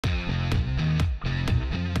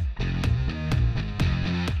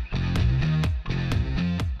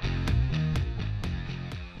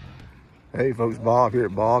Hey folks, Bob here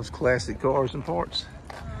at Bob's Classic Cars and Parts,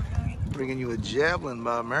 bringing you a Javelin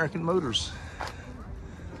by American Motors.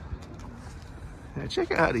 Now check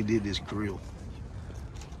out how they did this grill.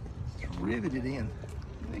 It's riveted in.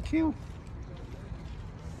 Isn't that cool?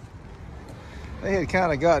 They had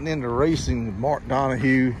kind of gotten into racing with Mark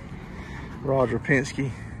Donahue, Roger Penske.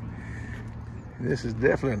 This is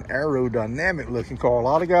definitely an aerodynamic looking car. A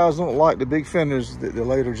lot of guys don't like the big fenders that the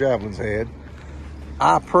later Javelins had.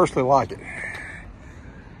 I personally like it.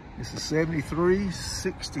 This is 73,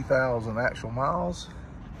 60,000 actual miles.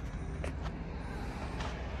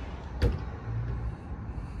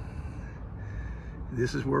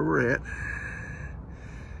 This is where we're at.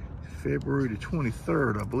 February the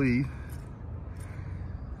 23rd, I believe.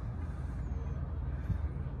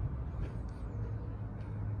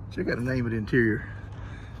 Check out the name of the interior.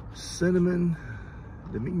 Cinnamon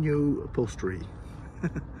Domino upholstery.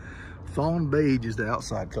 Fawn beige is the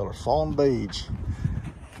outside color. Fawn beige.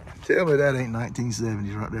 Tell me that ain't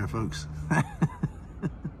 1970s right there, folks.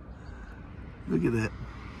 Look at that.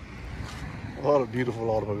 What a beautiful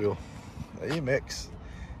automobile. AMX.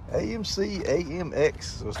 AMC AMX.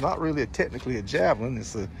 So it's not really technically a Javelin.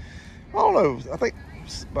 It's a, I don't know, I think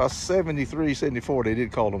by 73, 74, they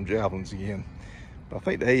did call them Javelins again. But I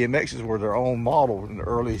think the AMXs were their own model in the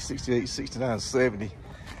early 68, 69, 70.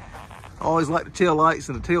 I always like the tail lights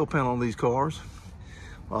and the tail panel on these cars.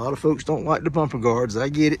 A lot of folks don't like the bumper guards. I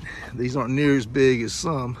get it. These aren't near as big as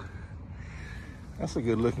some. That's a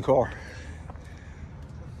good looking car.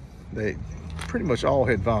 They pretty much all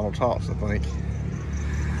had vinyl tops, I think.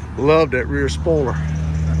 Love that rear spoiler.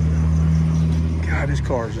 God, this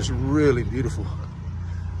car is just really beautiful.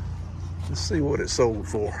 Let's see what it sold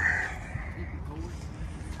for.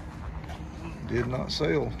 Did not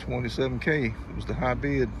sell. 27K. It was the high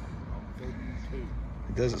bid.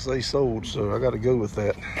 It doesn't say sold, so I got to go with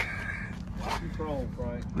that.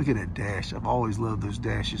 Look at that dash. I've always loved those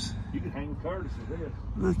dashes. You can hang Curtis with this.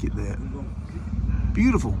 Look at that.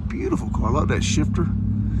 Beautiful, beautiful car. I love that shifter.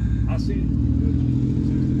 I see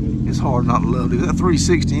it. It's hard not to love it. That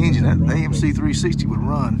 360 engine, that AMC 360 would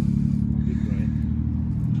run.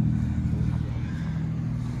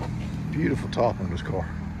 Beautiful top on this car.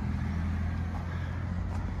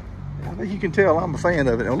 I think you can tell I'm a fan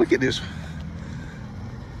of it. Now look at this.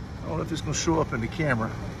 I don't know if it's going to show up in the camera.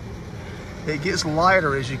 It gets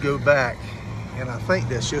lighter as you go back, and I think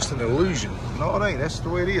that's just an illusion. No, it ain't. That's the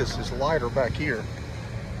way it is. It's lighter back here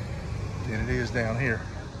than it is down here.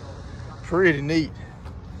 Pretty neat.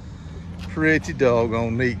 Pretty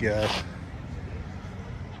doggone neat, guys.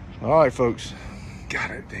 All right, folks. God,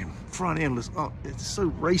 that damn front end looks, oh, it's so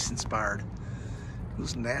race inspired.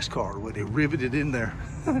 This NASCAR, the way they riveted in there.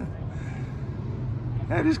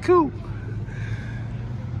 That is cool.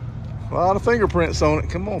 A lot of fingerprints on it.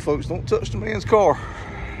 Come on, folks, don't touch the man's car.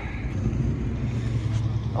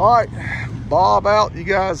 All right, Bob out. You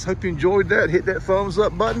guys, hope you enjoyed that. Hit that thumbs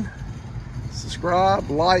up button. Subscribe,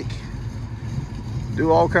 like,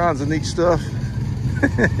 do all kinds of neat stuff.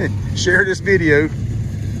 Share this video.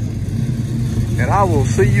 And I will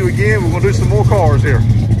see you again. We're gonna do some more cars here.